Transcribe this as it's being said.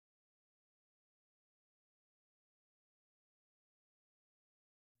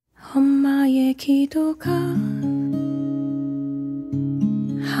엄마의 기도가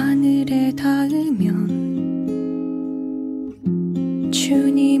하늘에 닿으면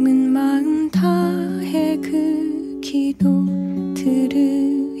주님은 마음 다해 그 기도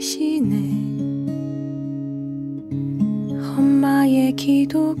들으시네. 엄마의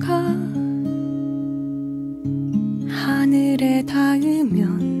기도가 하늘에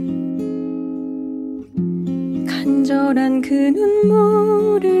닿으면 간절한 그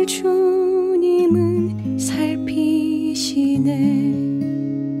눈물을 주님은 살피시네.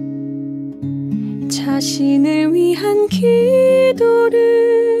 자신을 위한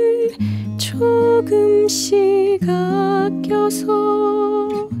기도를 조금씩 아껴서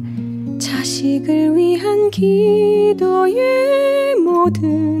자식을 위한 기도에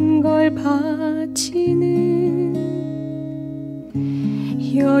모든 걸 바치는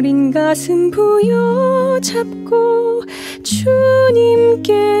여린 가슴 부여잡고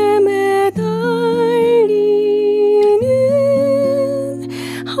주님께 매달리는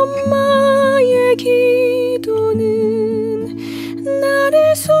엄마의 기도는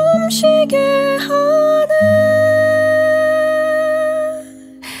나를 숨쉬게 하네.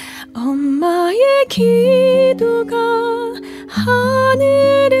 엄마의 기도가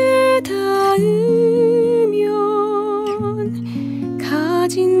하늘에 닿으면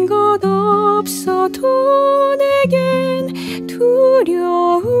가진 것 없어도 내겐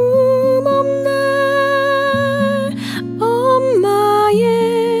두려움 없네.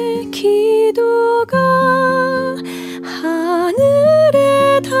 엄마의 기도가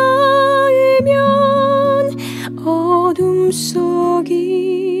하늘에 닿으면 어둠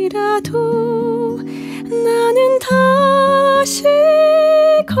속이라도 나는 다시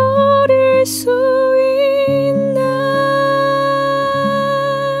걸을 수 있네.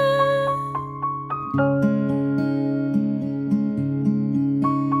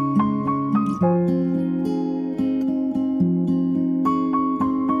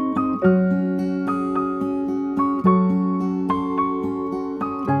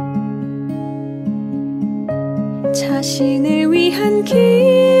 자신을 위한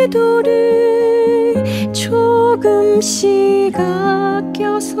기도를 조금씩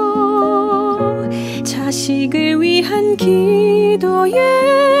아껴서 자식을 위한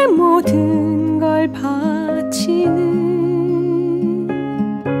기도에 모든 걸 바치는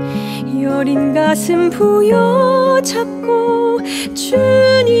여린 가슴 부여잡고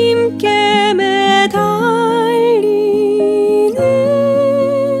주님께 매달리는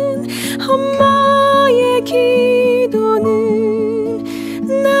엄마의 기도는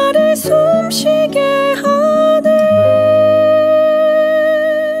나를 숨쉬게 하네.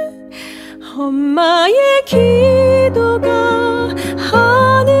 엄마의 기도가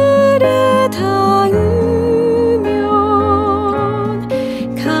하늘에 닿으면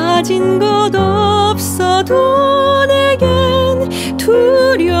가진 것 없어도 내겐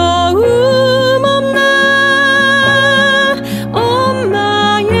두려움 없네.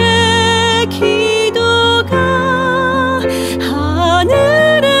 엄마의 기도가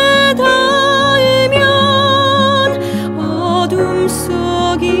하늘에 닿으면 어둠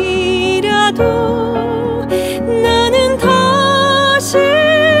속이라도 나는 다시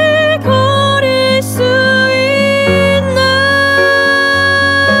걸을 수 있네.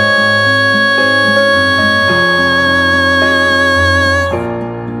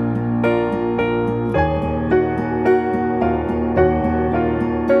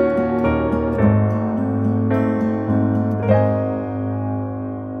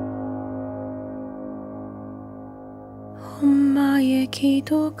 엄마의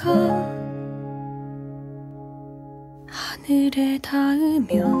기도가 하늘에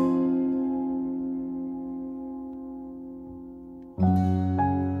닿으면